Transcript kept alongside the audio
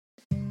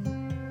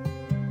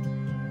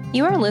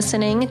You are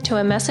listening to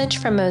a message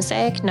from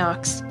Mosaic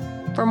Knox.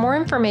 For more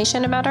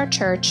information about our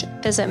church,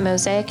 visit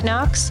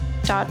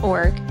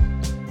mosaicknox.org.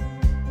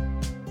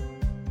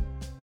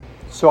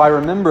 So I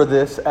remember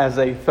this as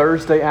a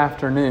Thursday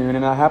afternoon,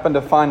 and I happened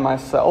to find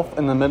myself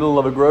in the middle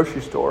of a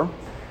grocery store,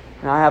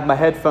 and I have my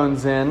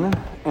headphones in,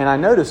 and I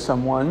noticed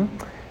someone,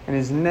 and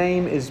his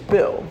name is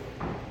Bill.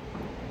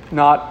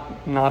 Not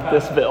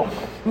this Bill.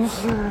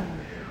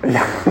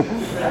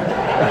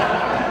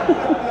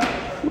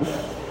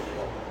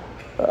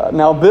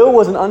 Now, Bill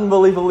was an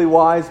unbelievably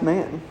wise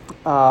man.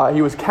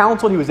 He was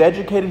counseled, he was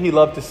educated, he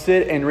loved to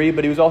sit and read,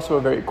 but he was also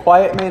a very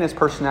quiet man. His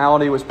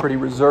personality was pretty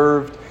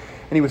reserved,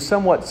 and he was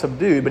somewhat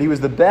subdued, but he was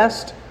the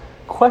best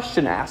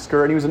question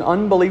asker, and he was an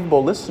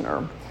unbelievable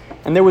listener.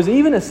 And there was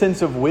even a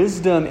sense of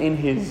wisdom in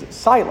his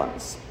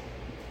silence.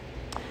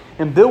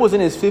 And Bill was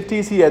in his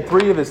 50s. He had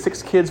 3 of his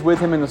 6 kids with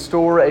him in the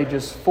store,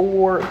 ages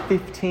 4,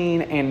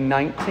 15, and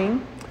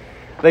 19.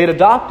 They had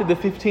adopted the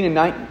 15 and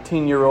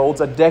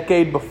 19-year-olds a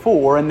decade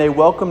before, and they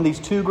welcomed these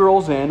 2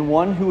 girls in,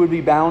 one who would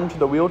be bound to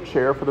the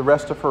wheelchair for the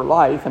rest of her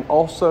life and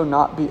also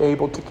not be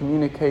able to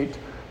communicate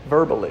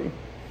verbally.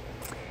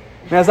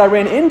 And as I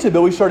ran into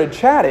Bill, we started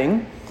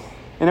chatting,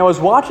 and I was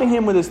watching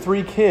him with his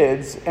 3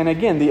 kids, and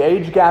again, the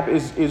age gap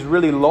is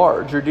really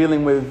large. You're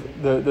dealing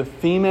with the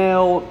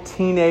female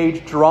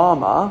teenage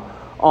drama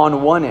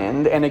on one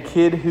end and a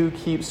kid who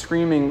keeps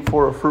screaming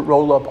for a fruit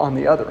roll-up on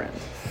the other end.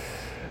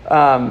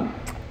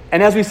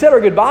 And as we said our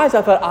goodbyes,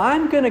 I thought,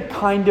 I'm going to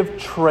kind of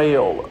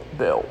trail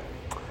Bill,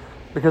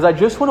 because I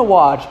just want to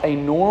watch a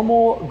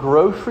normal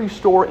grocery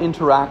store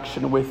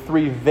interaction with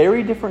 3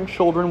 very different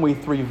children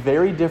with 3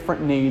 very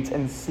different needs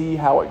and see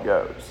how it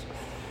goes.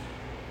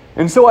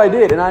 And so I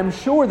did, and I'm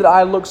sure that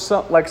I looked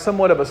like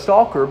somewhat of a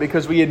stalker,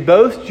 because we had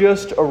both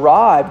just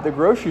arrived at the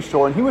grocery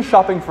store, and he was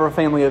shopping for a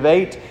family of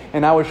 8,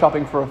 and I was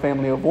shopping for a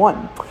family of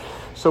 1.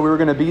 So we were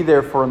going to be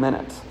there for a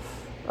minute.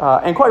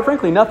 And quite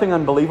frankly, nothing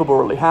unbelievable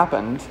really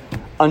happened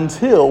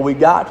until we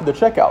got to the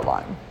checkout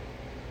line.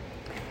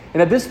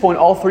 And at this point,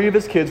 all 3 of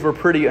his kids were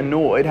pretty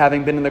annoyed,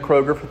 having been in the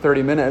Kroger for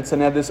 30 minutes,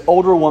 and had this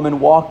older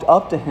woman walked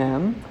up to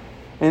him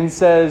and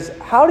says,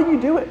 "How do you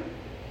do it?"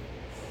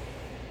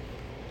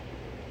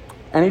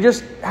 And he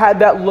just had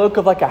that look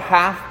of like a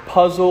half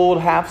puzzled,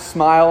 half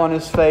smile on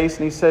his face,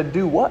 and he said,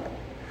 "Do what?"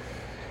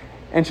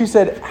 And she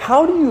said,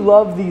 "How do you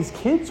love these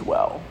kids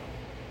well?"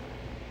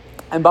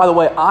 And by the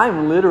way,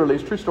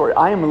 it's a true story,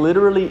 I am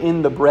literally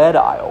in the bread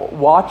aisle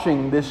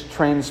watching this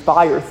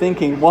transpire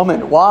thinking,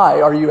 "Woman,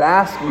 why are you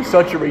asking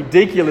such a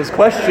ridiculous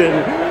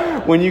question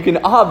when you can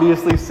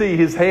obviously see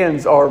his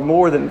hands are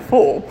more than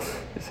full?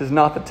 This is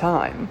not the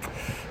time."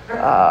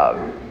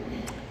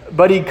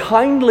 But he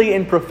kindly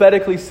and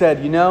prophetically said,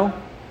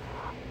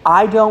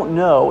 "I don't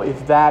know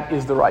if that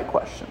is the right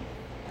question.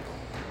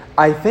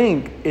 I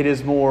think it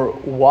is more,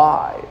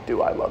 why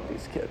do I love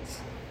these kids?"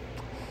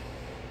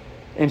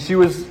 And she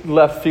was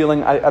left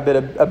feeling a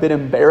bit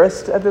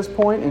embarrassed at this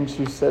point, and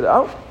she said,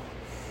 "Oh."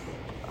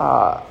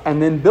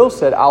 And then Bill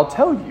said, "I'll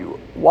tell you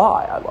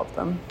why I love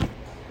them.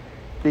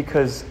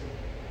 Because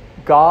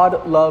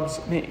God loves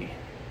me,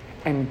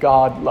 and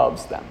God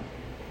loves them."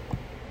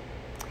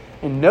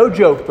 And no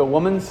joke, the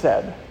woman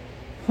said,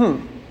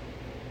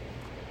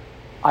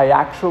 "I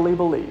actually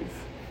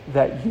believe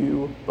that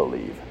you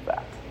believe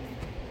that."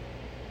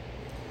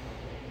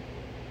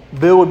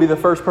 Bill would be the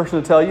first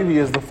person to tell you he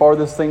is the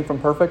farthest thing from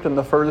perfect and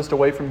the furthest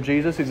away from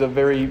Jesus. He's a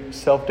very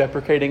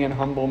self-deprecating and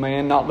humble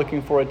man, not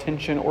looking for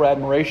attention or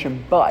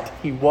admiration, but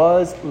he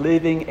was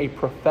living a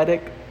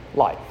prophetic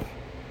life.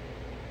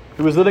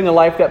 He was living a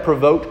life that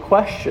provoked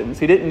questions.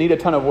 He didn't need a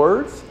ton of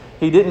words.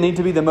 He didn't need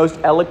to be the most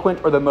eloquent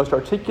or the most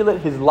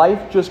articulate. His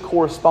life just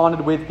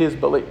corresponded with his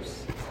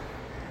beliefs.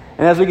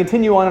 And as we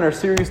continue on in our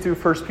series through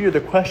 1 Peter,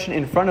 the question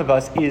in front of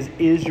us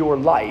is your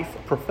life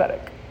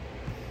prophetic?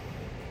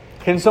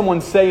 Can someone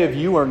say of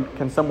you, or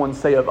can someone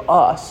say of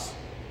us,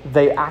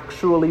 they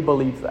actually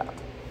believe that?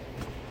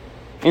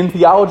 In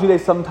theology, they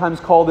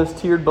sometimes call this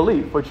tiered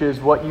belief, which is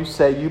what you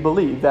say you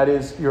believe. That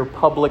is your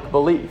public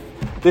belief.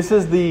 This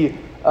is the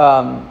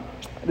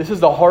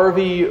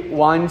Harvey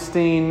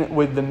Weinstein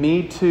with the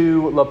Me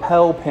Too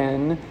lapel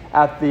pin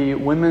at the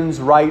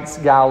Women's Rights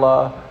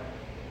Gala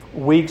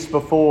weeks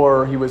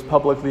before he was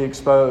publicly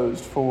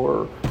exposed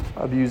for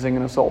abusing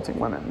and assaulting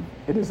women.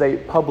 It is a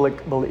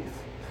public belief.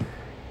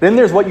 Then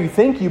there's what you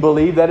think you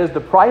believe. That is the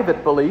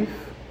private belief.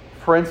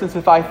 For instance,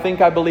 if I think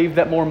I believe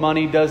that more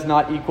money does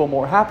not equal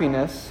more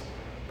happiness,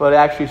 but I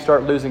actually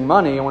start losing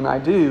money, and when I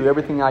do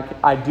everything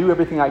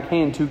I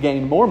can to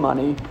gain more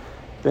money,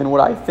 then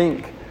what I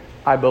think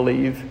I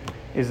believe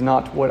is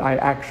not what I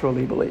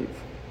actually believe.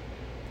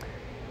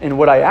 And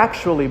what I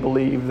actually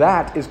believe,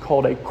 that is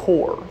called a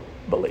core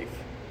belief.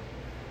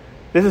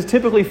 This is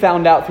typically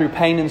found out through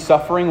pain and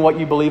suffering, what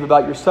you believe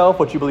about yourself,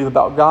 what you believe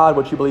about God,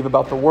 what you believe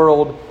about the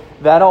world.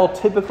 That all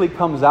typically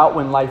comes out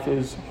when life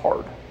is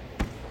hard.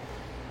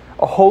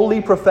 A holy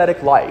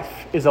prophetic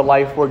life is a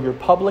life where your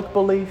public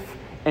belief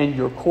and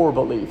your core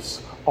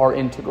beliefs are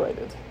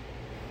integrated.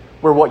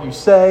 where what you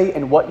say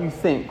and what you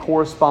think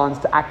corresponds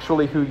to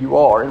actually who you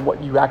are and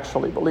what you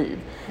actually believe.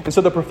 And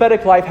so the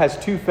prophetic life has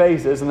two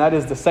phases, and that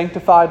is the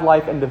sanctified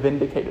life and the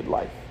vindicated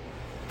life.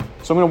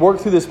 So I'm going to work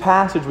through this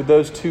passage with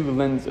those two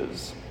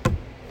lenses.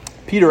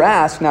 Peter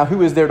asks, now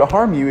who is there to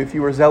harm you if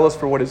you are zealous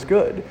for what is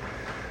good?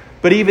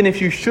 But even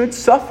if you should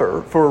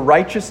suffer for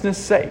righteousness'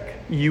 sake,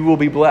 you will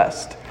be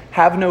blessed.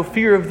 Have no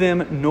fear of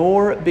them,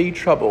 nor be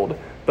troubled,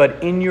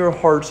 but in your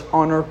hearts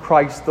honor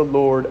Christ the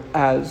Lord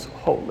as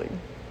holy.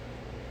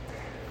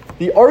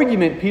 The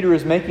argument Peter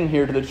is making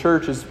here to the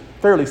church is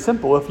fairly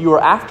simple. If you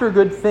are after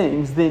good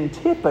things, then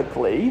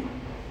typically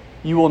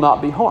you will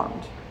not be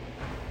harmed.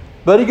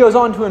 But he goes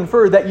on to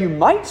infer that you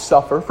might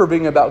suffer for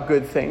being about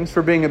good things,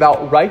 for being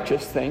about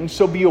righteous things.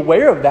 So be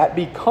aware of that,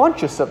 be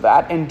conscious of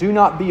that, and do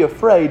not be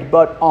afraid,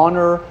 but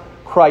honor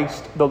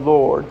Christ the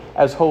Lord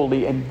as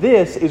holy. And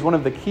this is one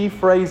of the key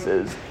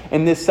phrases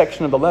in this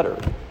section of the letter.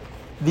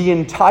 The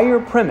entire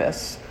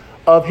premise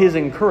of his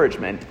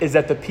encouragement is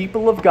that the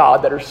people of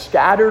God that are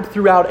scattered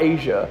throughout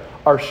Asia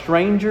are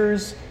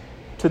strangers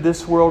to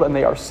this world and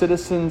they are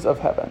citizens of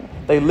heaven.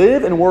 They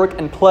live and work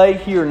and play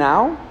here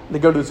now. They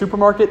go to the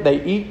supermarket,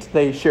 they eat,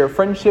 they share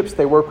friendships,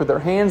 they work with their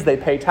hands, they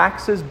pay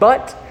taxes,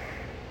 but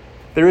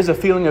there is a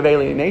feeling of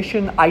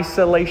alienation,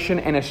 isolation,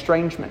 and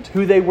estrangement.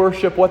 Who they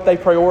worship, what they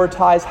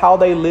prioritize, how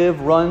they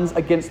live runs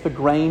against the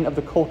grain of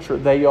the culture.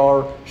 They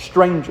are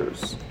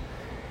strangers.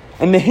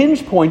 And the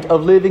hinge point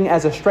of living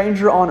as a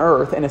stranger on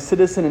earth and a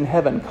citizen in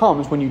heaven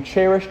comes when you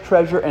cherish,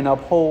 treasure, and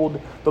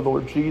uphold the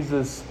Lord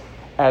Jesus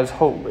as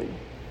holy.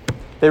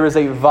 There is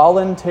a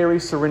voluntary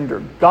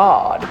surrender.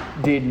 God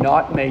did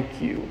not make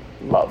you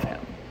love him.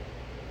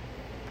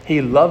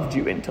 He loved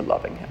you into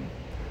loving him.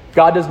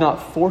 God does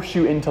not force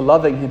you into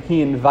loving him.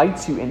 He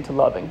invites you into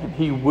loving him.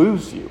 He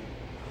woos you.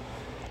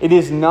 It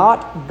is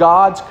not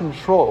God's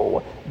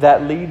control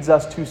that leads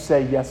us to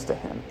say yes to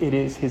him. It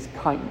is his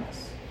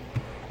kindness.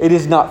 It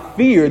is not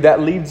fear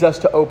that leads us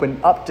to open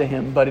up to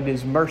him, but it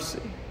is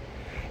mercy.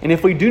 And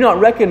if we do not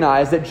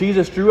recognize that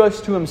Jesus drew us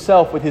to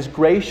himself with his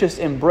gracious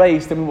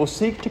embrace, then we will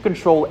seek to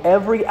control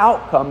every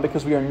outcome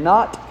because we are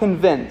not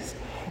convinced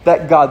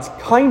that God's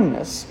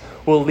kindness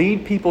will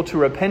lead people to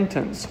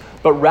repentance,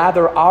 but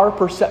rather our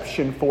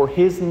perception for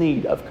his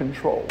need of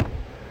control.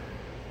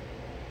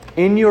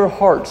 In your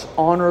hearts,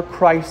 honor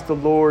Christ the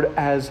Lord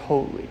as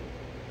holy.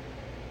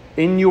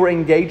 In your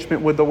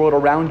engagement with the world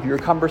around you, your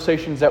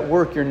conversations at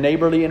work, your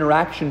neighborly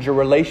interactions, your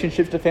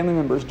relationships to family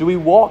members, do we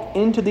walk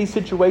into these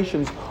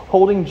situations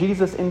holding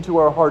Jesus into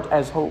our heart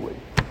as holy?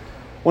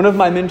 One of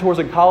my mentors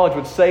in college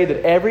would say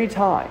that every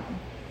time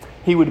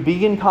he would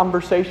be in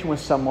conversation with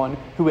someone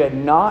who had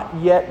not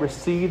yet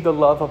received the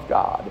love of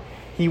God,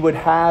 he would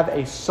have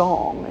a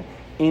song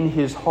in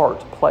his heart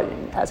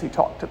playing as he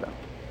talked to them.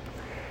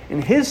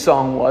 And his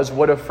song was,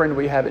 "What a Friend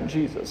We Have in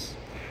Jesus."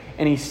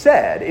 And he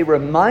said it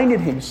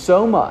reminded him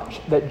so much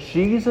that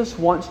Jesus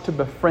wants to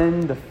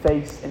befriend the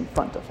face in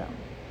front of him.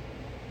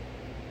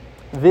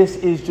 This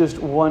is just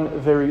one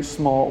very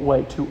small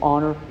way to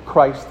honor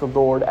Christ the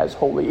Lord as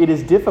holy. It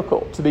is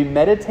difficult to be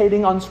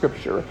meditating on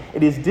Scripture.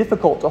 It is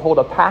difficult to hold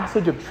a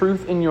passage of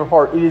truth in your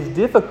heart. It is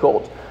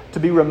difficult to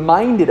be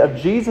reminded of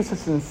Jesus'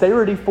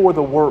 sincerity for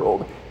the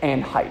world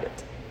and hide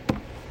it.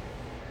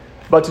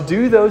 But to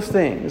do those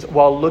things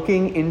while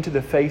looking into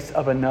the face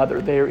of another,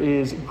 there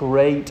is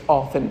great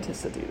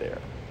authenticity there.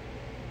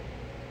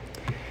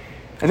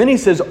 And then he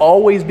says,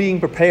 always being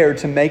prepared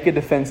to make a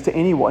defense to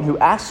anyone who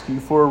asks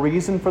you for a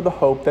reason for the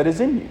hope that is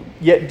in you.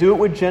 Yet do it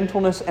with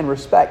gentleness and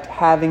respect,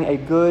 having a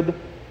good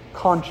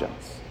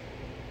conscience.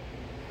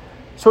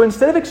 So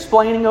instead of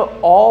explaining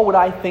all what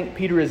I think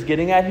Peter is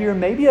getting at here,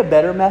 maybe a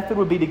better method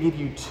would be to give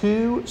you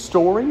two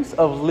stories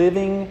of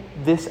living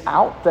this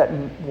out, that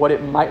what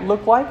it might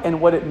look like and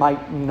what it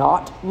might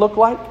not look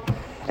like.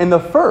 And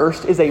the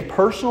first is a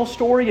personal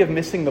story of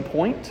missing the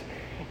point,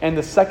 and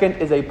the second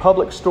is a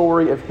public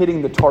story of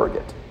hitting the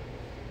target.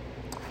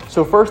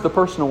 So first, the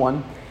personal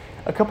one.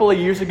 A couple of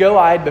years ago,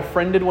 I had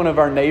befriended one of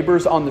our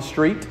neighbors on the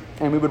street,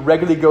 and we would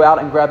regularly go out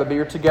and grab a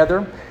beer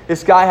together.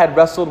 This guy had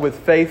wrestled with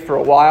faith for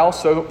a while,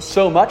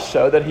 so much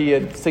so that he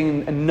had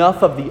seen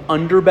enough of the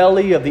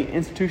underbelly of the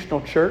institutional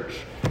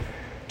church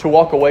to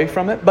walk away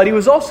from it. But he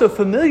was also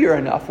familiar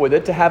enough with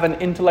it to have an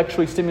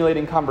intellectually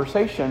stimulating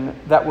conversation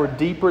that were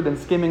deeper than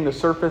skimming the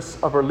surface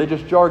of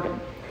religious jargon.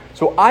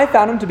 So I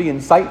found him to be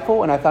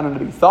insightful, and I found him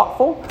to be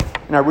thoughtful,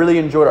 and I really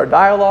enjoyed our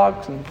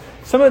dialogues. And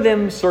some of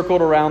them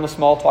circled around the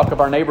small talk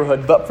of our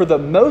neighborhood, but for the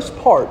most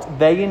part,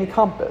 they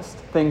encompassed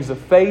things of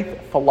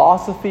faith,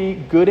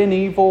 philosophy, good and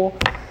evil,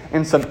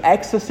 and some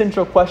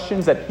existential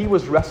questions that he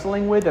was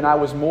wrestling with, and I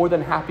was more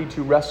than happy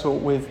to wrestle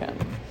with him.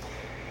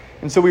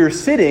 And so we were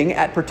sitting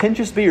at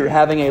Pretentious Beer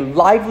having a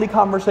lively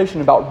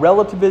conversation about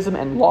relativism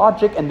and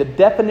logic and the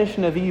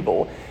definition of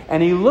evil,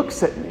 and he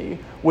looks at me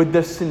with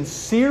the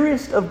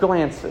sincerest of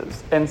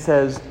glances and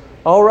says,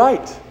 "All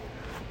right,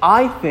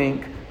 I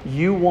think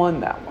you won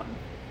that one."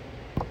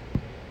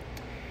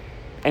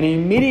 And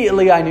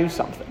immediately I knew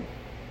something.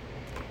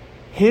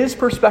 His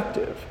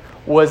perspective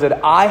was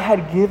that I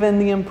had given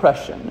the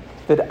impression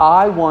that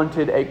I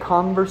wanted a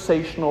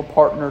conversational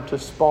partner to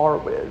spar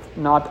with,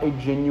 not a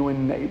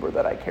genuine neighbor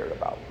that I cared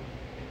about.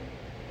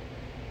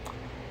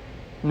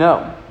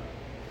 No,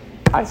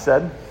 I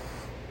said,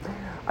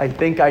 I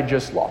think I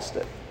just lost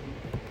it.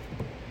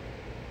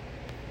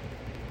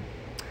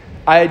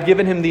 I had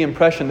given him the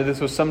impression that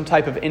this was some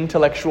type of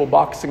intellectual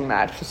boxing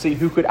match to see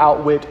who could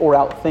outwit or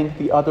outthink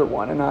the other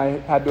one, and I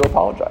had to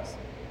apologize.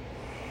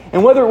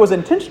 And whether it was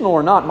intentional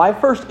or not, my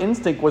first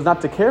instinct was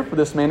not to care for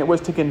this man. It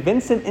was to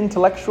convince him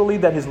intellectually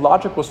that his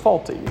logic was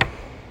faulty.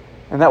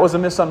 And that was a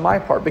miss on my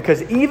part,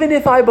 because even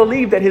if I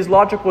believed that his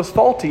logic was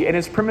faulty and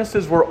his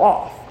premises were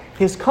off,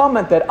 his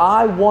comment that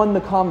I won the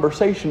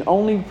conversation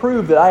only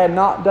proved that I had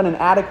not done an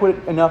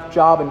adequate enough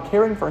job in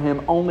caring for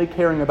him, only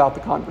caring about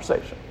the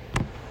conversation.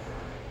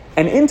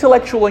 An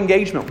intellectual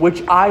engagement,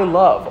 which I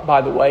love, by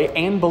the way,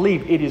 and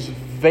believe it is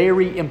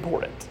very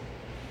important,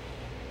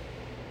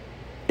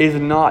 is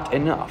not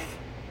enough.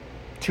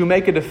 To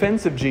make a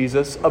defense of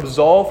Jesus,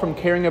 absolve from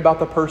caring about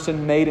the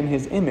person made in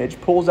his image,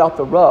 pulls out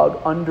the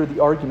rug under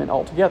the argument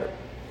altogether.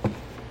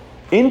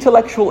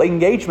 Intellectual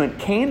engagement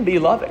can be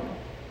loving.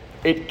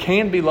 It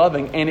can be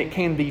loving, and it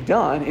can be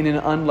done in an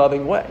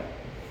unloving way.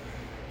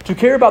 To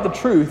care about the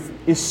truth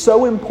is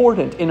so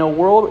important in a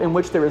world in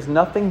which there is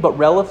nothing but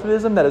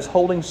relativism that is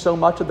holding so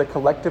much of the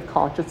collective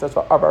consciousness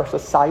of our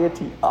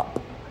society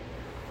up.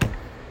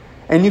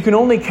 And you can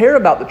only care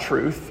about the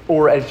truth,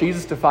 or as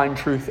Jesus defined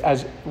truth,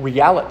 as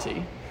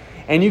reality.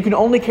 And you can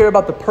only care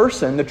about the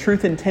person the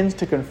truth intends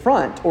to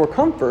confront or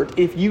comfort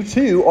if you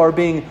too are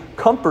being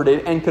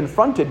comforted and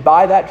confronted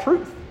by that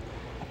truth.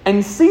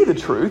 And see the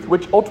truth,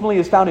 which ultimately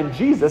is found in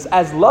Jesus,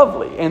 as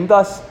lovely, and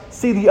thus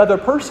see the other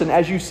person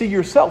as you see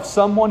yourself,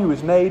 someone who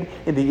is made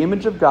in the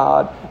image of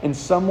God and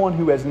someone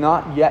who has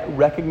not yet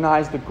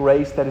recognized the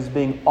grace that is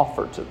being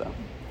offered to them.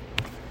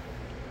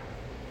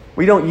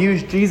 We don't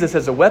use Jesus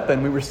as a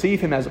weapon, we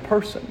receive him as a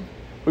person.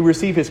 We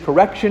receive his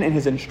correction and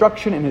his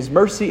instruction and his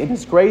mercy and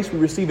his grace. We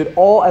receive it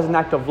all as an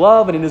act of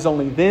love, and it is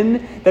only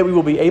then that we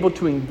will be able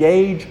to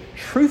engage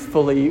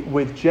truthfully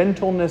with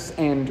gentleness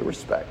and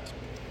respect.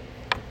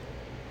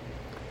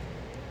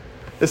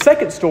 The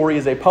second story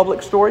is a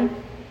public story.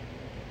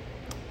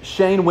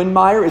 Shane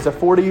Windmeyer is a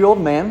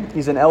 40-year-old man.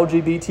 He's an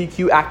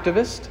LGBTQ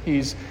activist.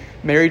 He's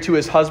married to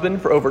his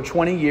husband for over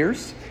 20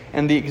 years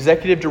and the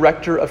executive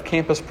director of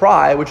Campus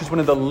Pride, which is one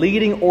of the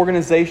leading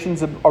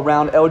organizations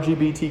around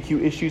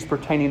LGBTQ issues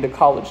pertaining to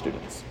college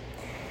students.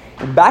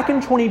 And back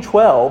in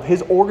 2012,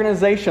 his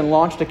organization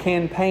launched a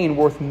campaign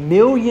worth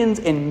millions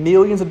and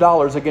millions of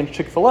dollars against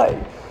Chick-fil-A,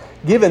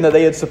 given that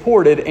they had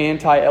supported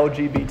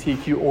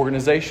anti-LGBTQ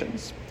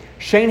organizations.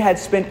 Shane had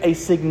spent a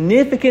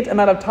significant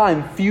amount of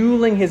time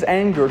fueling his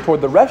anger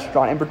toward the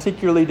restaurant, and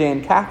particularly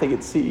Dan Cathy,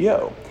 its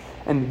CEO.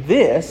 And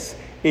this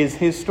is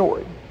his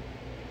story.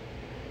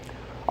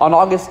 On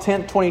August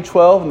 10th,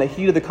 2012, in the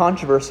heat of the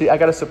controversy, I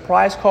got a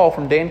surprise call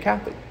from Dan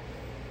Cathy.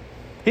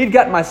 He'd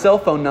gotten my cell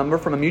phone number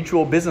from a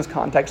mutual business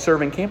contact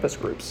serving campus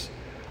groups.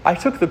 I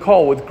took the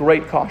call with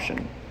great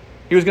caution.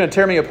 He was going to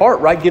tear me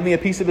apart, right? Give me a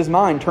piece of his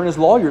mind, turn his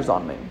lawyers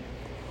on me.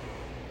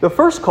 The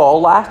first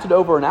call lasted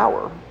over an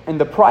hour, and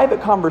the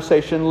private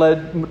conversation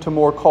led to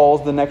more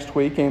calls the next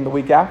week and the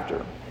week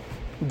after.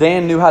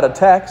 Dan knew how to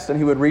text, and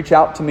he would reach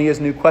out to me as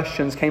new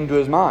questions came to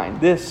his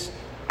mind. This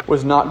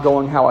was not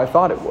going how I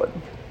thought it would.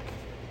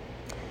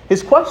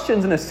 His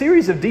questions and a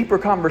series of deeper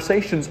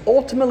conversations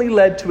ultimately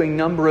led to a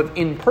number of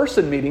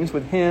in-person meetings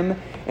with him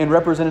and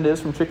representatives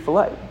from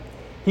Chick-fil-A.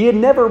 He had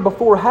never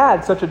before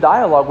had such a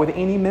dialogue with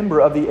any member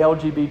of the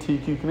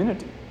LGBTQ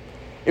community.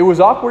 It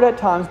was awkward at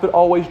times, but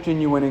always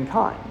genuine and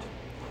kind.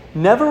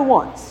 Never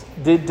once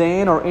did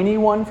Dan or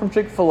anyone from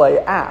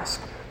Chick-fil-A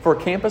ask for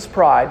Campus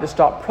Pride to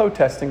stop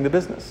protesting the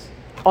business.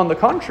 On the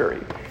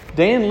contrary,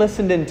 Dan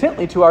listened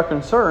intently to our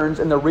concerns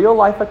and the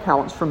real-life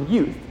accounts from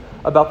youth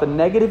about the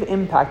negative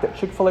impact that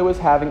Chick-fil-A was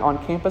having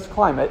on campus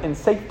climate and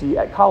safety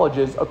at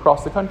colleges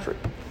across the country.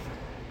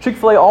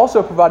 Chick-fil-A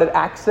also provided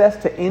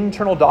access to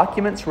internal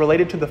documents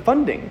related to the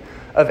funding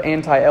of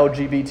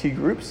anti-LGBT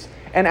groups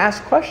and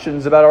asked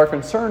questions about our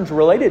concerns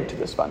related to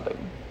this funding.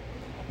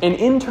 An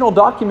internal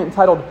document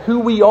titled Who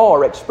We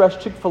Are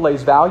expressed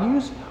Chick-fil-A's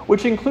values,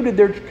 which included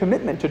their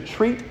commitment to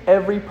treat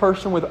every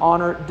person with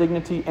honor,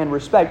 dignity, and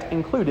respect,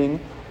 including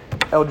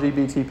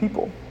LGBT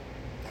people.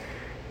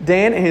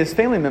 Dan and his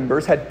family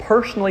members had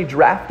personally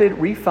drafted,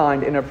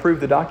 refined, and approved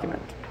the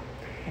document.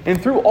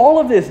 And through all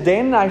of this,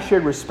 Dan and I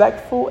shared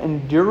respectful,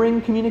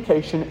 enduring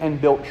communication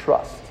and built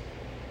trust.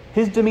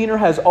 His demeanor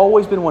has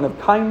always been one of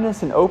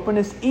kindness and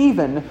openness,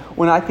 even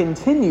when I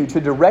continue to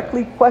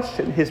directly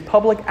question his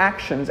public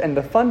actions and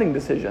the funding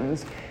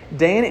decisions.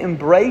 Dan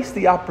embraced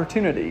the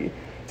opportunity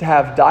to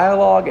have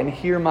dialogue and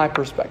hear my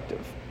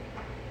perspective.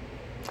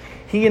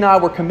 He and I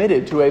were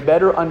committed to a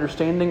better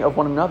understanding of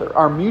one another.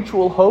 Our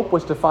mutual hope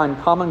was to find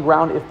common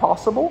ground if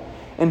possible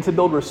and to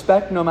build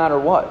respect no matter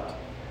what.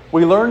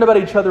 We learned about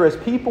each other as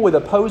people with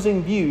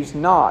opposing views,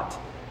 not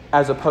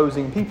as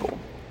opposing people.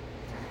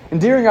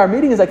 And during our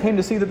meetings, I came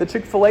to see that the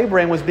Chick-fil-A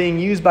brand was being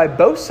used by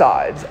both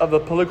sides of the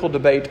political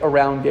debate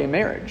around gay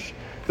marriage.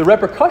 The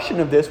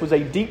repercussion of this was a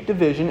deep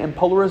division and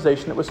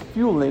polarization that was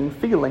fueling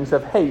feelings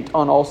of hate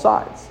on all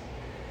sides.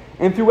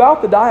 And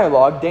throughout the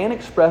dialogue, Dan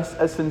expressed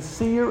a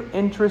sincere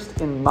interest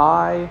in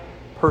my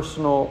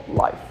personal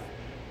life.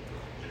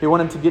 He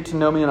wanted to get to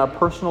know me on a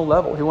personal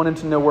level. He wanted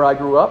to know where I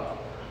grew up,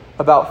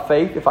 about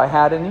faith, if I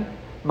had any,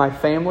 my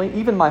family,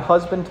 even my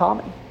husband,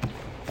 Tommy.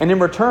 And in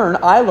return,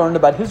 I learned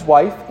about his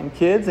wife and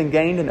kids and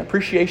gained an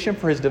appreciation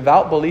for his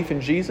devout belief in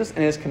Jesus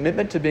and his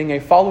commitment to being a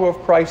follower of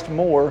Christ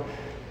more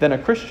than a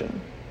Christian.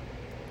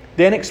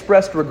 Dan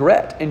expressed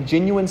regret and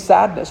genuine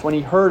sadness when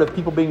he heard of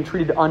people being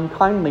treated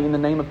unkindly in the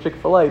name of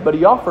Chick-fil-A, but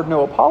he offered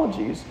no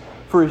apologies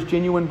for his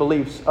genuine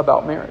beliefs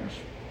about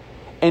marriage.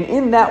 And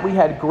in that we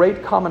had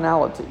great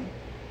commonality.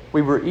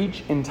 We were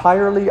each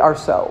entirely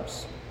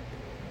ourselves.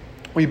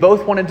 We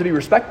both wanted to be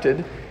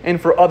respected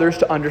and for others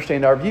to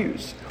understand our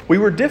views. We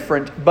were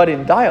different, but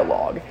in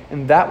dialogue,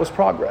 and that was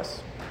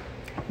progress.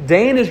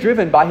 Dan is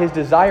driven by his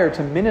desire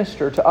to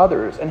minister to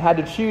others and had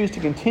to choose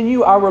to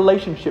continue our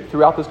relationship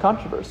throughout this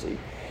controversy.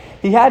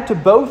 He had to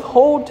both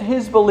hold to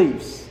his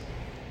beliefs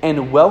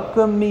and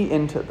welcome me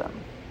into them.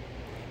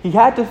 He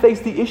had to face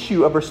the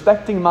issue of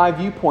respecting my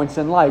viewpoints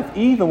in life,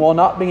 even while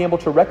not being able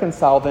to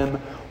reconcile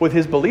them with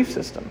his belief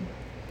system.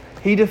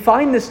 He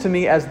defined this to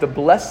me as the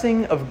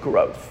blessing of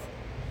growth.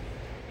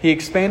 He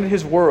expanded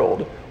his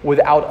world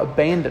without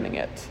abandoning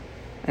it,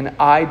 and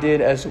I did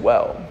as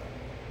well.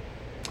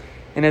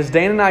 And as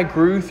Dan and I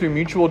grew through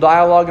mutual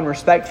dialogue and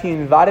respect, he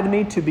invited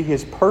me to be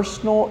his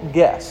personal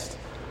guest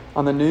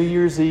on the New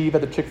Year's Eve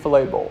at the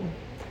Chick-fil-A Bowl.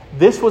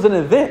 This was an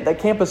event that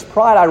Campus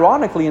Pride,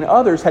 ironically, and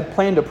others had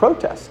planned to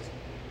protest.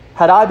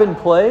 Had I been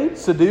played,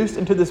 seduced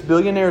into this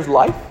billionaire's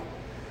life?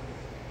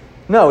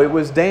 No, it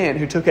was Dan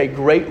who took a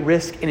great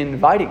risk in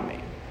inviting me.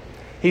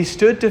 He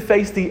stood to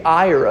face the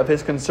ire of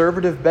his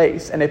conservative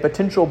base and a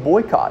potential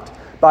boycott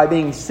by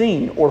being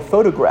seen or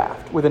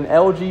photographed with an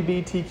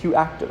LGBTQ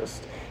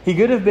activist. He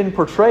could have been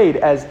portrayed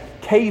as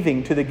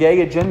caving to the gay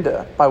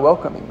agenda by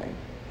welcoming me.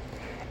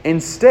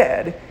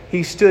 Instead,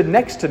 he stood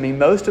next to me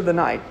most of the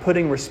night,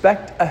 putting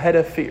respect ahead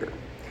of fear.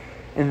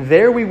 And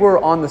there we were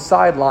on the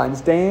sidelines,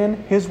 Dan,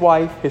 his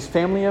wife, his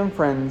family and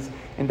friends,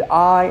 and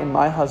I and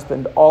my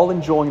husband all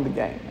enjoying the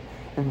game.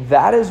 And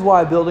that is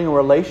why building a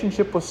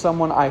relationship with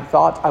someone I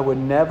thought I would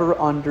never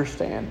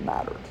understand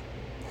mattered.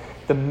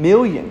 The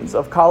millions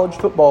of college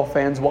football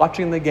fans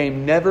watching the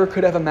game never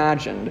could have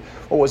imagined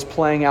what was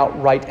playing out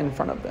right in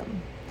front of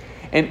them.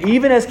 And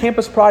even as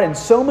Campus Pride and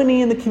so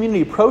many in the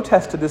community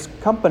protested this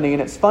company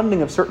and its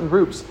funding of certain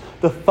groups,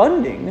 the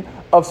funding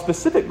of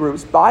specific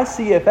groups by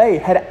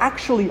CFA had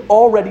actually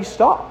already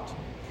stopped.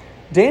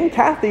 Dan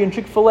Cathy and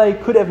Chick-fil-A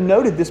could have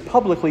noted this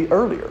publicly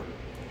earlier.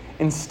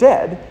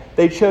 Instead,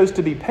 they chose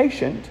to be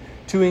patient,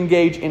 to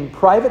engage in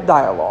private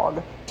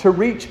dialogue, to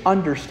reach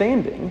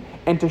understanding,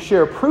 and to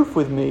share proof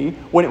with me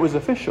when it was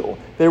official.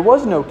 There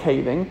was no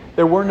caving,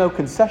 there were no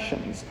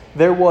concessions.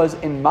 There was,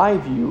 in my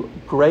view,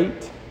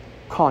 great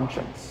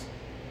conscience.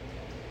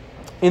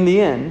 In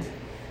the end,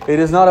 it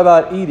is not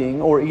about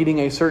eating or eating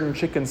a certain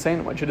chicken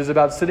sandwich. It is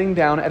about sitting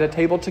down at a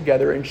table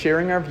together and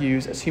sharing our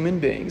views as human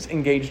beings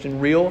engaged in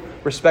real,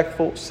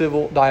 respectful,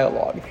 civil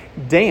dialogue.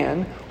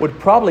 Dan would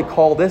probably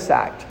call this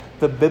act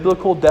the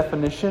biblical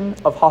definition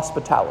of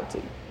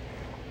hospitality.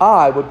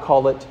 I would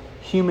call it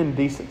human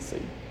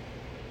decency.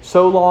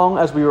 So long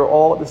as we are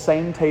all at the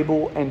same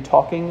table and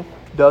talking,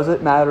 does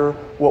it matter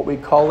what we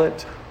call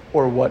it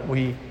or what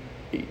we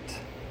eat?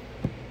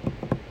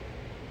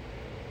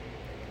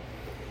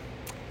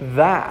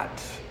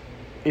 That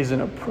is an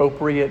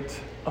appropriate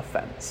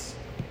offense.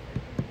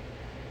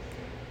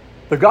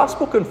 The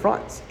gospel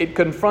confronts. It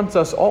confronts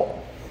us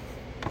all.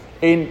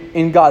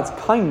 In God's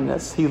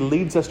kindness, He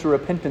leads us to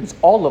repentance,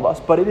 all of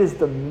us, but it is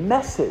the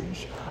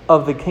message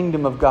of the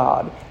kingdom of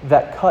God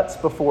that cuts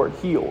before it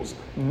heals,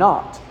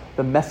 not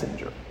the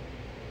messenger.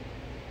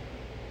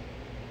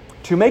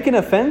 To make an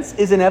offense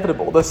is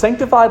inevitable. The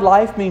sanctified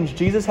life means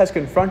Jesus has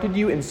confronted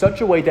you in such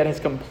a way that has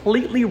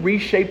completely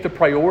reshaped the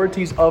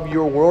priorities of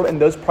your world,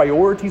 and those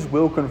priorities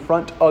will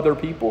confront other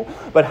people.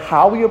 But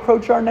how we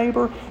approach our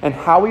neighbor, and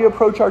how we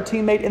approach our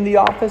teammate in the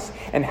office,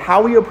 and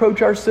how we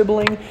approach our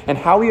sibling, and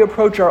how we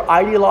approach our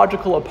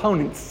ideological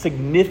opponents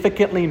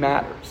significantly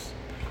matters.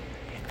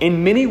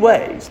 In many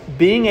ways,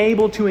 being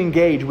able to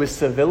engage with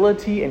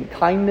civility and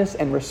kindness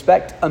and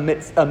respect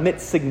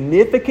amidst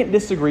significant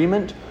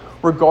disagreement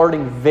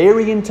regarding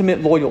very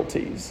intimate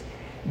loyalties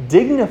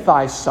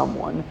dignifies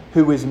someone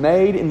who is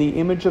made in the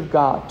image of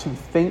God to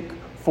think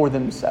for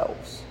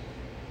themselves.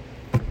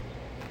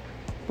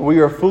 We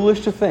are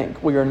foolish to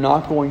think we are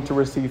not going to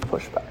receive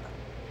pushback.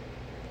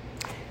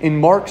 In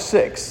Mark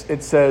 6,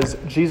 it says,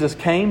 Jesus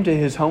came to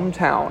his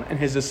hometown and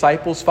his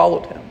disciples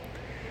followed him.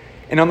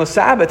 And on the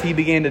Sabbath, he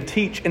began to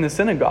teach in the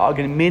synagogue,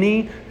 and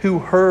many who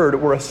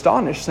heard were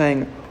astonished,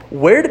 saying,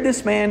 "Where did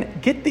this man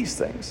get these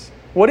things?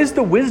 What is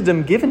the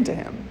wisdom given to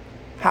him?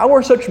 How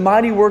are such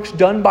mighty works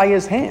done by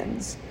his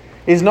hands?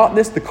 Is not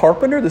this the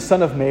carpenter, the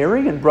son of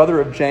Mary, and brother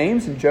of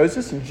James, and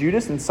Joseph, and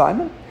Judas, and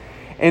Simon?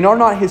 And are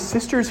not his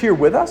sisters here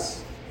with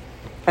us?"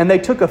 And they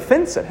took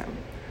offense at him.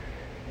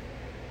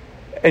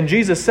 And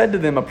Jesus said to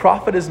them, a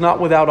prophet is not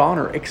without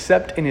honor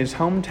except in his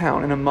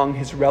hometown and among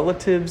his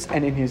relatives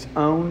and in his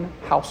own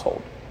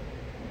household.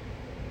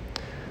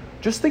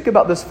 Just think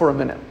about this for a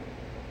minute.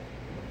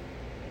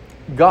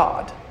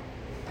 God,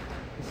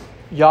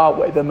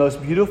 Yahweh, the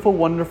most beautiful,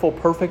 wonderful,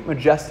 perfect,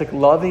 majestic,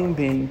 loving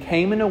being,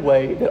 came in a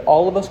way that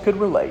all of us could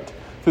relate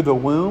through the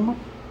womb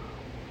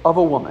of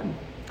a woman.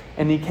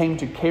 And he came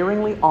to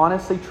caringly,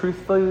 honestly,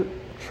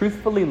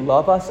 truthfully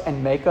love us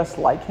and make us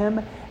like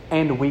him,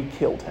 and we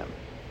killed him.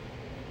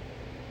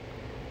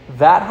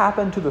 That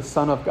happened to the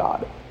Son of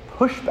God.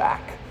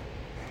 Pushback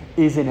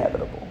is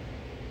inevitable.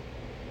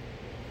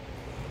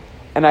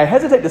 And I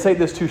hesitate to say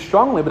this too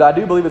strongly, but I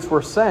do believe it's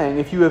worth saying.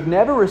 If you have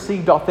never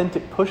received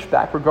authentic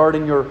pushback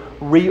regarding your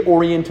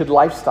reoriented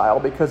lifestyle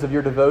because of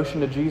your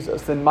devotion to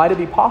Jesus, then might it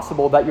be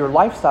possible that your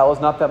lifestyle is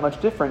not that much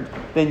different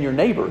than your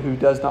neighbor who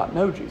does not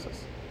know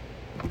Jesus?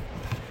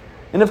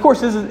 And of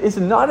course, this is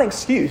not an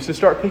excuse to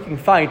start picking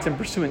fights and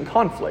pursuing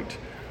conflict,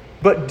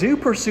 but do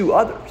pursue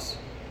others.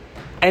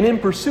 And in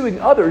pursuing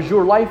others,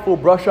 your life will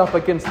brush up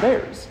against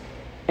theirs.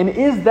 And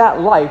is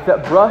that life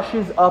that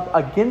brushes up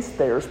against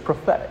theirs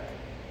prophetic?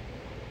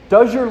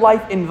 Does your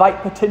life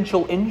invite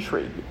potential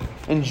intrigue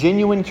and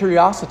genuine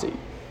curiosity?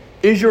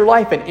 Is your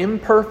life an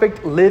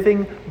imperfect,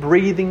 living,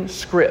 breathing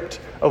script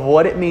of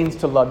what it means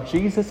to love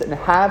Jesus and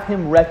have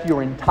him wreck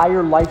your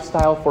entire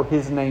lifestyle for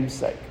his name's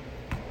sake?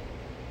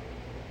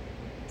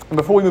 And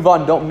before we move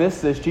on, don't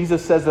miss this.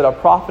 Jesus says that a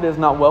prophet is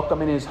not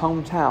welcome in his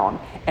hometown.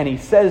 And he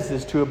says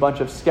this to a bunch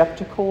of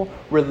skeptical,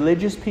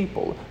 religious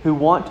people who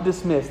want to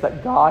dismiss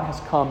that God has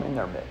come in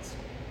their midst.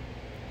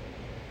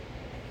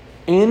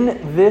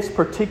 In this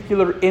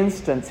particular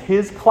instance,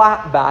 his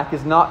clapback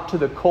is not to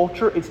the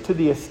culture, it's to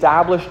the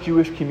established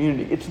Jewish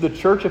community. It's to the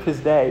church of his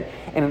day.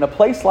 And in a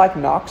place like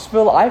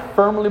Knoxville, I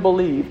firmly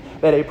believe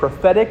that a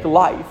prophetic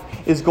life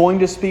is going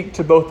to speak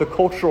to both the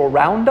culture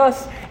around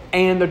us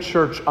and the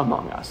church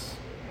among us.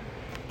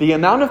 The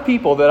amount of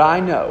people that I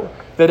know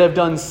that have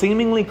done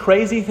seemingly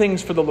crazy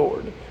things for the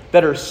Lord,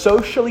 that are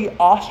socially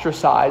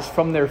ostracized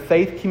from their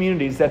faith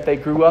communities that they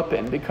grew up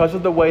in because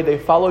of the way they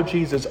follow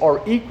Jesus,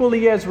 are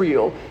equally as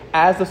real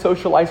as the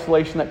social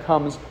isolation that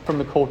comes from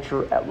the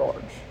culture at large.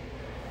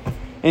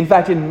 In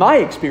fact, in my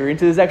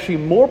experience, it is actually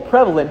more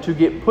prevalent to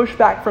get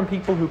pushback from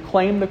people who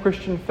claim the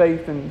Christian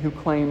faith and who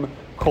claim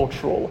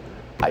cultural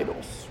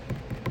idols.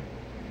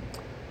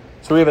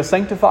 So we have a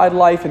sanctified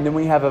life and then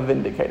we have a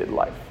vindicated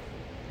life.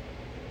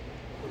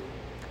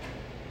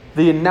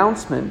 The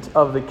announcement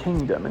of the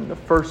kingdom and the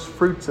first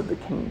fruits of the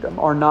kingdom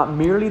are not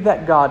merely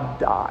that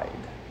God died,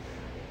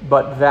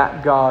 but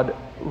that God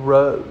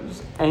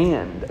rose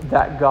and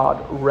that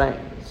God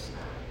reigns.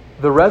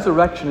 The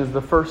resurrection is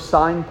the first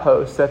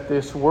signpost that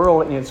this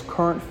world in its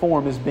current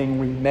form is being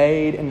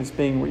remade and is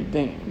being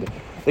redeemed.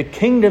 The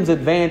kingdom's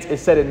advance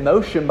is set in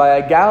motion by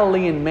a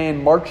Galilean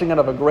man marching out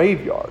of a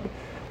graveyard.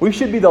 We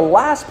should be the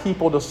last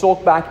people to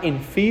sulk back in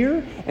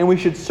fear, and we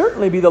should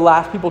certainly be the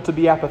last people to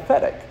be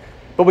apathetic.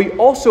 But we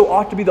also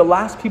ought to be the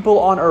last people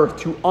on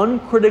earth to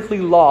uncritically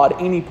laud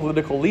any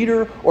political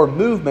leader or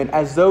movement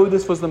as though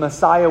this was the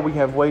Messiah we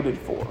have waited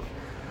for.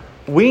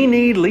 We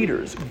need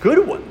leaders,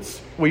 good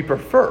ones we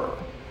prefer,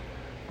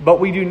 but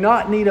we do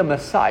not need a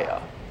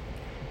Messiah.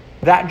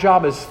 That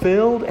job is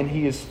filled and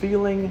he is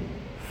feeling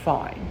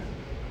fine.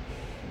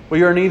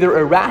 We are neither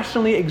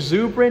irrationally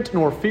exuberant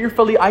nor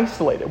fearfully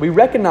isolated. We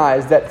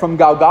recognize that from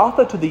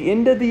Golgotha to the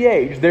end of the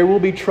age, there will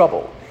be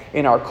trouble.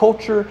 In our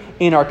culture,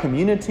 in our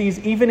communities,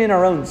 even in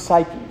our own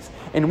psyches.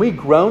 And we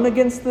groan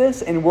against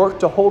this and work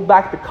to hold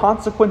back the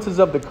consequences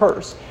of the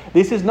curse.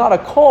 This is not a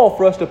call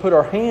for us to put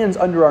our hands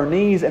under our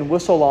knees and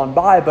whistle on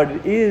by, but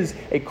it is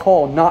a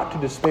call not to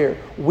despair.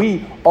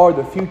 We are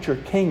the future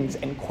kings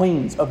and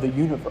queens of the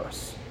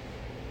universe.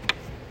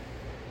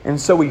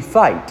 And so we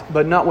fight,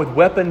 but not with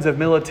weapons of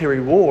military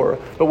war,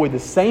 but with the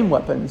same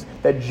weapons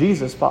that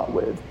Jesus fought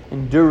with,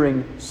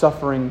 enduring,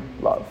 suffering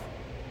love.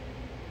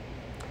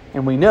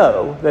 And we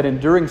know that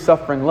enduring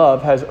suffering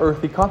love has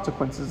earthly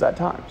consequences at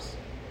times.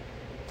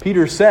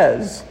 Peter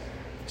says,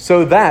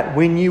 so that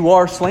when you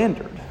are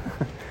slandered,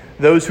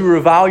 those who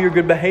revile your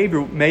good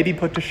behavior may be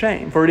put to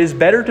shame. For it is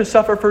better to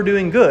suffer for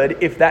doing good,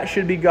 if that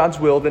should be God's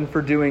will, than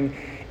for doing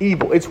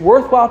evil. It's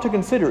worthwhile to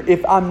consider,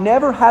 if I'm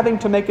never having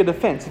to make a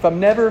defense, if I'm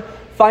never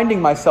finding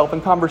myself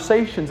in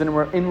conversations and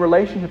in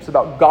relationships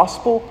about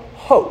gospel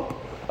hope,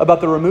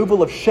 about the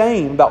removal of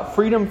shame, about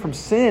freedom from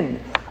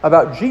sin,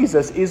 about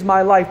Jesus, is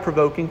my life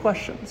provoking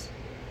questions?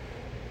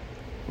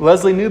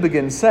 Leslie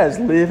Newbegin says,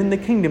 live in the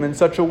kingdom in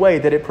such a way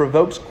that it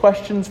provokes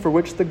questions for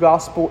which the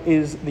gospel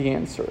is the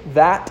answer.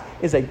 That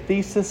is a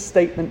thesis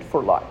statement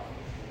for life.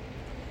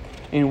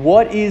 And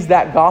what is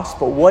that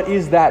gospel? What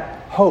is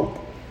that hope?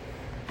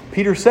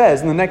 Peter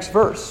says in the next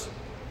verse,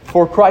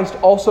 for Christ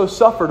also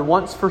suffered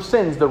once for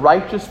sins, the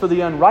righteous for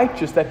the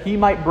unrighteous, that he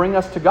might bring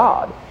us to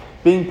God,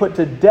 being put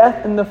to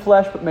death in the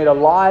flesh, but made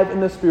alive in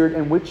the Spirit,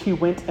 in which he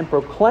went and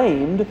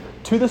proclaimed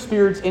to the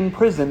spirits in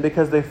prison,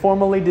 because they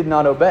formerly did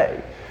not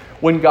obey,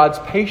 when God's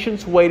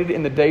patience waited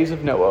in the days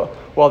of Noah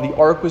while the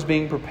ark was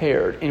being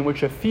prepared, in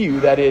which a few,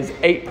 that is,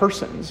 8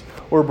 persons,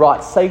 were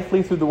brought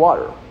safely through the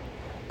water.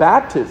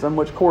 Baptism,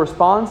 which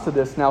corresponds to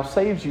this, now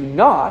saves you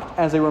not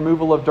as a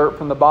removal of dirt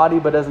from the body,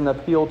 but as an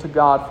appeal to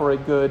God for a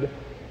good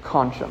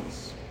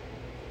conscience.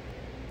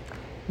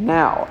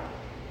 Now,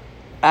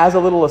 as a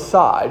little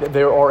aside,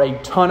 there are a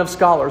ton of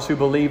scholars who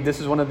believe this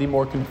is one of the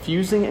more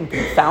confusing and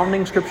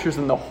confounding scriptures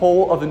in the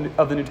whole of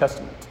the New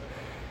Testament.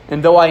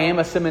 And though I am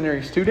a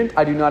seminary student,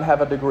 I do not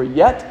have a degree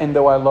yet. And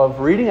though I love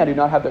reading, I do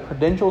not have the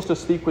credentials to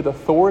speak with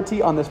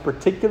authority on this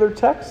particular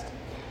text.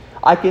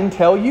 I can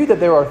tell you that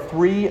there are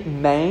 3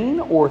 main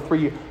or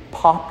 3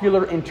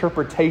 popular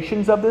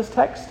interpretations of this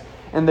text.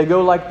 And they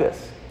go like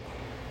this.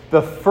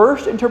 The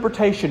first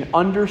interpretation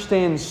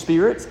understands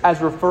spirits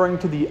as referring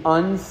to the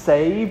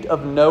unsaved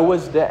of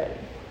Noah's day.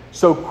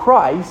 So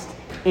Christ,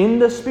 in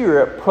the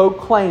Spirit,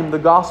 proclaimed the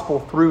gospel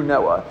through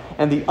Noah.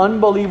 And the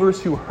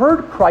unbelievers who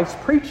heard Christ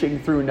preaching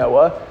through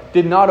Noah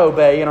did not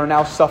obey and are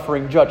now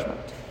suffering judgment.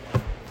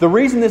 The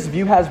reason this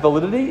view has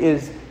validity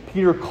is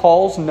Peter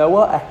calls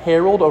Noah a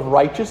herald of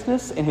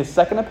righteousness in his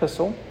second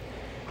epistle.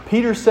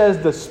 Peter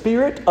says the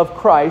Spirit of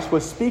Christ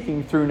was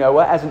speaking through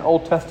Noah as an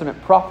Old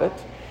Testament prophet.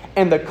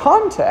 And the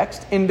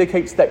context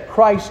indicates that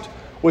Christ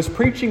was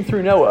preaching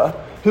through Noah,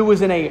 who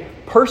was in a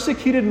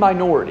persecuted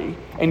minority,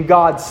 and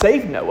God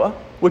saved Noah,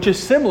 which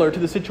is similar to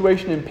the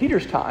situation in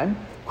Peter's time.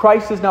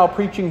 Christ is now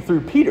preaching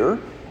through Peter,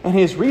 and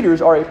his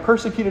readers are a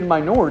persecuted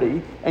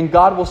minority, and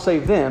God will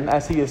save them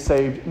as he has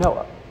saved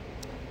Noah.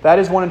 That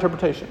is one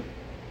interpretation.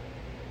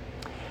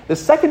 The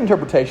second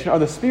interpretation are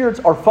the spirits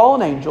are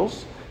fallen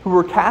angels who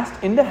were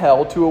cast into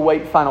hell to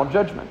await final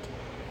judgment.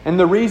 And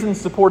the reasons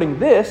supporting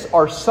this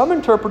are some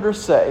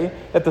interpreters say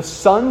that the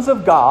sons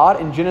of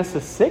God in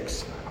Genesis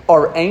 6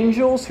 are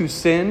angels who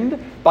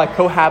sinned by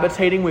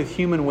cohabitating with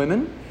human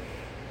women.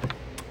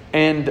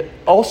 And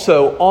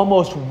also,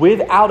 almost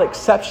without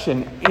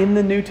exception, in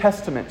the New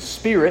Testament,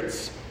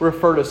 spirits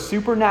refer to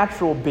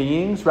supernatural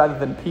beings rather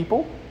than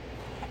people.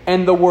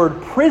 And the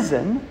word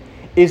prison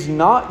is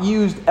not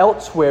used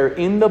elsewhere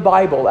in the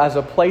Bible as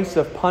a place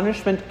of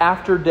punishment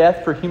after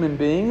death for human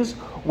beings,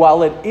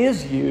 while it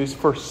is used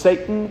for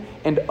Satan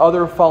and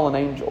other fallen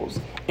angels.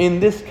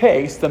 In this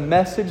case, the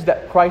message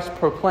that Christ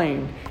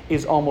proclaimed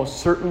is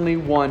almost certainly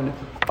one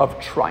of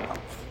triumph.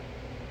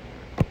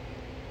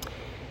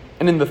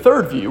 And in the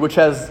third view, which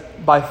has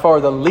by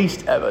far the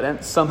least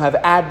evidence, some have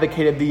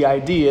advocated the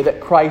idea that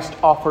Christ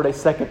offered a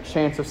second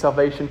chance of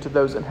salvation to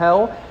those in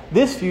hell.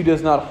 This view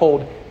does not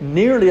hold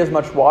nearly as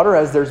much water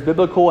as there's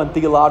biblical and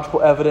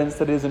theological evidence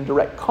that is in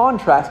direct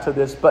contrast to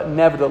this, but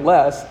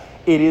nevertheless,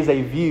 it is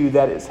a view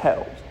that is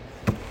held.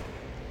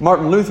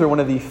 Martin Luther,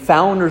 one of the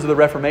founders of the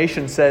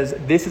Reformation, says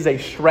this is a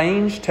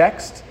strange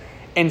text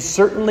and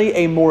certainly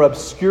a more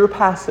obscure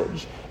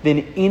passage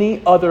than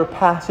any other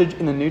passage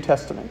in the New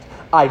Testament.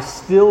 I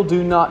still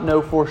do not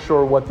know for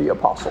sure what the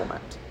apostle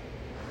meant.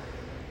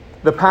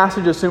 The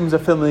passage assumes a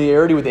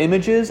familiarity with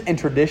images and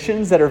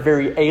traditions that are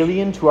very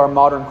alien to our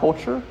modern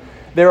culture.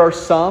 There are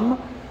some,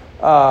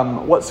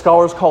 what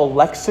scholars call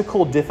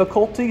lexical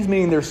difficulties,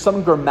 meaning there's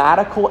some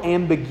grammatical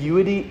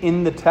ambiguity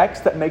in the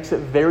text that makes it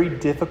very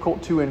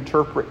difficult to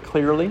interpret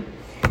clearly.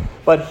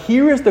 But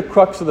here is the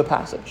crux of the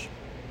passage.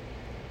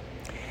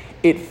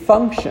 It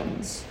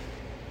functions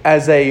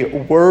as a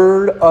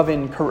word of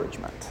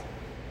encouragement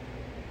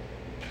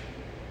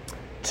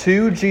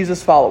to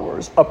Jesus'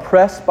 followers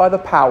oppressed by the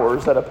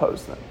powers that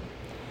oppose them.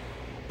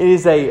 It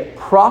is a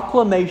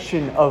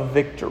proclamation of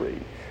victory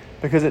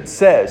because it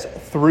says,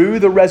 through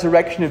the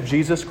resurrection of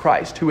Jesus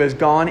Christ, who has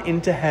gone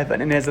into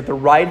heaven and is at the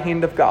right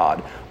hand of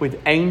God, with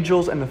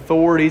angels and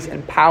authorities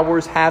and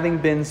powers having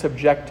been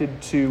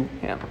subjected to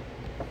him.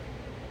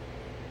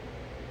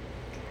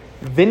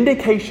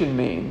 Vindication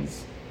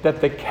means that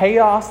the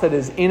chaos that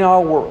is in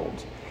our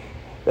world,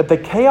 that the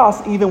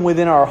chaos even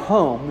within our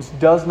homes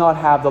does not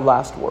have the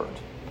last word.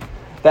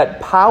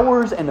 That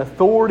powers and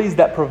authorities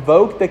that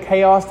provoke the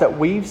chaos that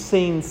we've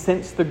seen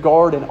since the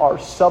garden are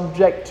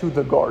subject to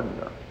the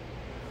gardener.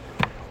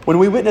 When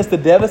we witness the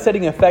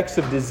devastating effects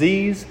of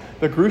disease,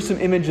 the gruesome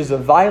images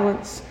of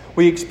violence,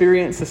 we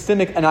experience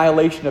systemic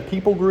annihilation of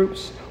people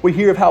groups, we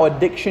hear of how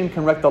addiction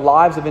can wreck the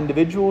lives of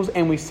individuals,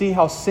 and we see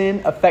how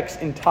sin affects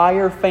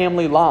entire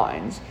family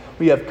lines,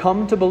 we have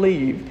come to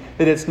believe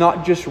that it's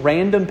not just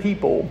random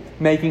people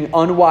making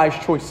unwise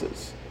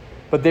choices,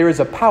 but there is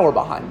a power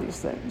behind these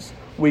things.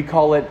 We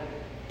call it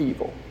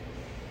evil.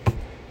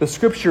 The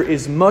Scripture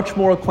is much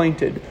more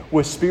acquainted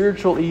with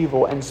spiritual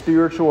evil and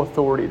spiritual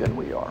authority than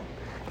we are.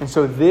 And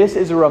so this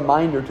is a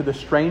reminder to the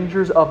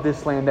strangers of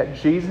this land that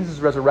Jesus'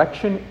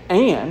 resurrection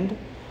and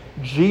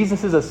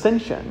Jesus'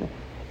 ascension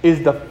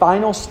is the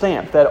final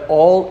stamp that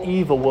all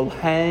evil will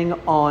hang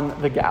on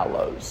the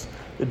gallows.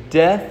 The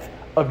death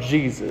of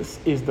Jesus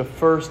is the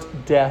first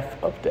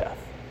death of death.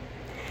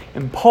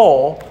 And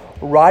Paul,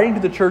 writing to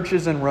the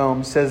churches in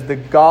Rome, says the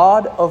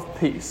God of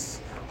peace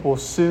will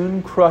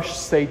soon crush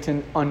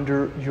Satan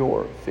under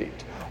your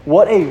feet.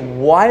 What a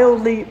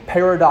wildly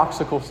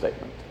paradoxical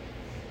statement.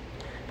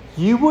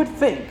 You would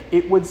think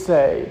it would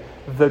say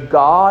the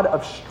God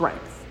of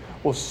strength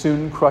will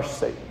soon crush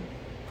Satan.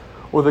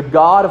 Or the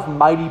God of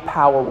mighty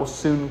power will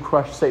soon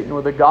crush Satan.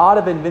 Or the God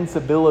of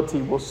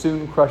invincibility will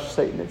soon crush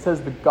Satan. It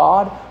says the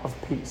God of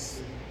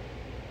peace.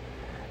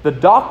 The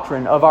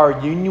doctrine of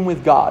our union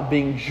with God,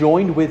 being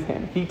joined with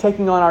Him, He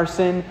taking on our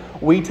sin,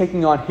 we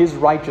taking on His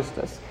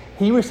righteousness,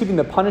 He receiving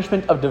the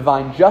punishment of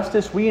divine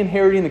justice, we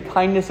inheriting the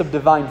kindness of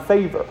divine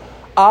favor.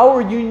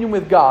 Our union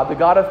with God, the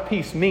God of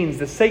peace, means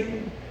that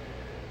Satan,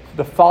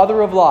 the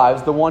father of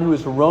lies, the one who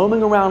is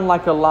roaming around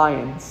like a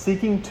lion,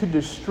 seeking to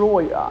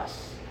destroy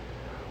us,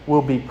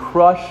 will be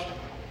crushed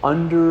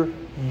under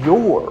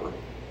your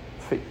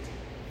feet.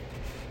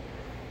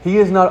 He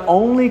is not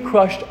only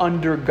crushed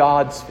under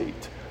God's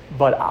feet,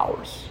 but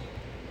ours.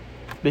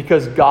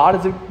 Because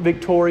God is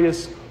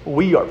victorious,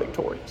 we are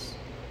victorious.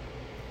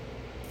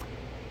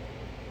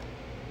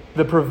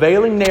 The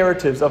prevailing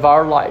narratives of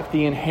our life,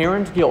 the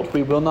inherent guilt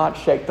we will not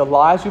shake, the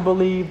lies we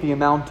believe, the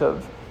amount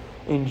of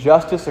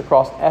injustice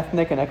across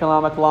ethnic and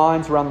economic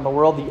lines around the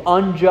world, the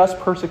unjust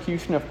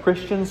persecution of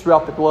Christians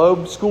throughout the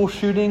globe, school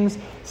shootings,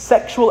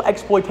 sexual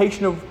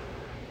exploitation of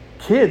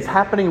kids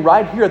happening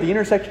right here at the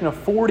intersection of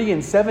 40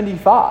 and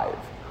 75.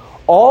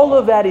 All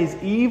of that is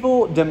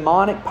evil,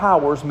 demonic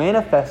powers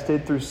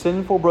manifested through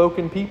sinful,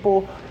 broken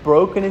people,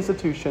 broken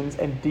institutions,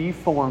 and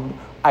deformed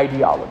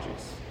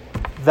ideologies.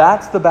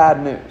 That's the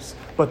bad news.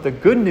 But the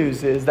good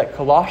news is that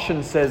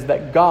Colossians says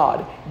that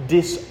God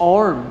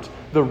disarmed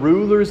the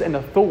rulers and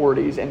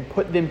authorities and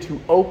put them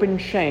to open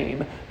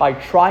shame by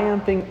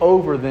triumphing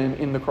over them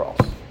in the cross.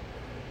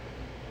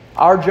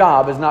 Our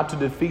job is not to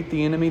defeat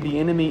the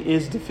enemy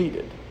is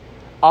defeated.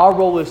 Our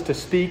role is to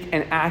speak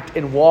and act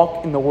and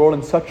walk in the world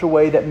in such a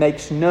way that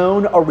makes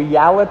known a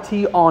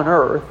reality on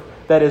earth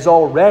that is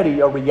already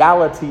a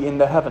reality in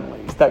the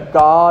heavenlies, that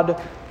God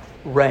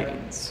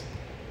reigns.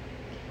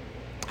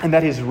 And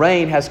that His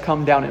reign has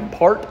come down in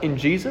part in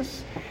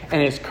Jesus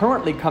and is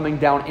currently coming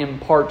down in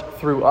part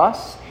through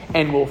us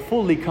and will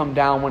fully come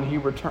down when He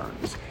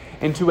returns.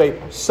 And to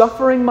a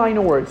suffering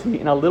minority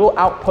in a little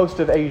outpost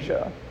of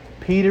Asia,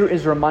 Peter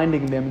is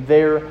reminding them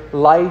their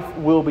life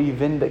will be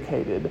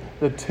vindicated.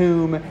 The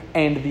tomb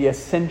and the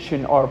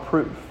ascension are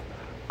proof.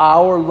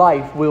 Our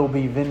life will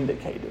be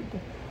vindicated.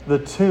 The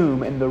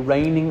tomb and the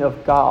reigning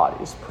of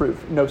God is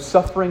proof. No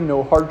suffering,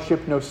 no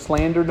hardship, no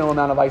slander, no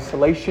amount of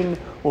isolation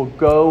will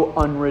go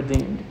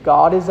unredeemed.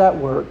 God is at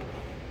work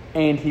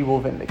and He will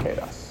vindicate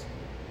us.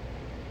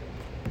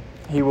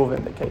 He will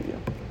vindicate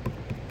you.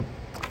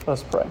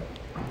 Let's pray.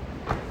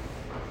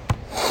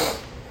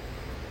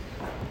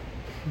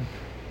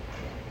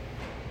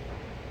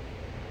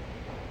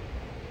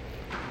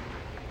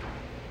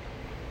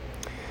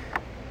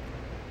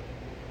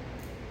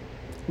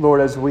 Lord,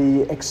 as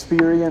we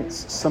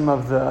experience some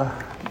of the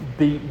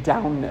beat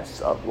downness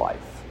of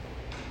life,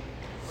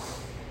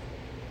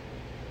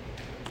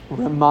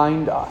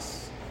 remind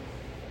us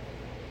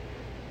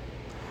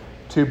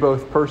to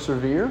both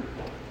persevere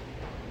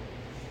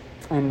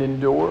and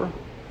endure,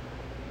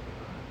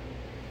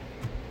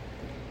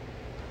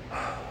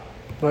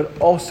 but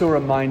also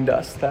remind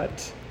us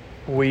that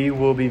we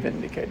will be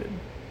vindicated.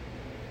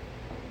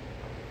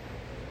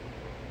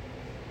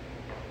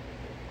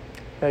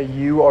 That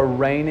you are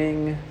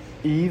reigning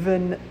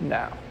even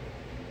now.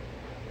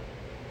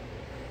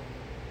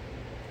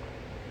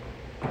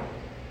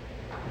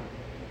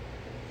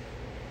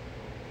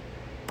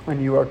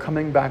 And you are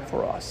coming back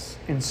for us.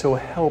 And so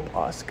help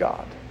us,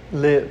 God,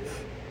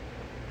 live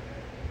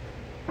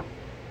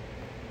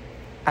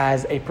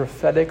as a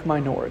prophetic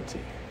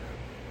minority.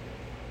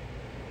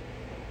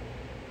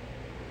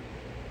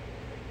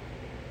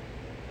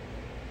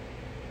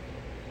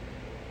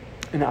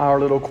 In our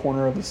little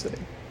corner of the city.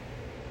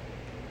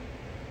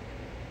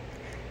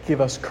 Give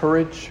us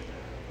courage,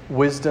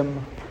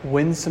 wisdom,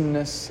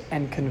 winsomeness,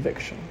 and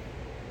conviction.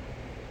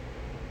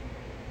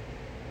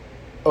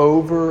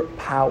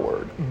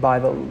 Overpowered by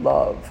the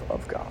love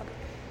of God.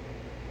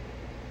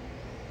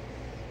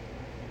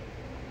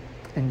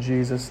 In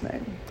Jesus'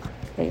 name,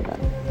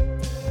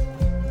 amen.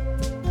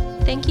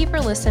 Thank you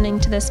for listening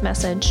to this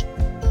message.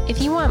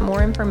 If you want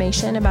more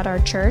information about our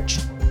church,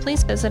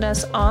 please visit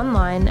us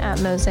online at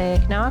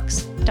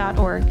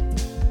mosaicknox.org.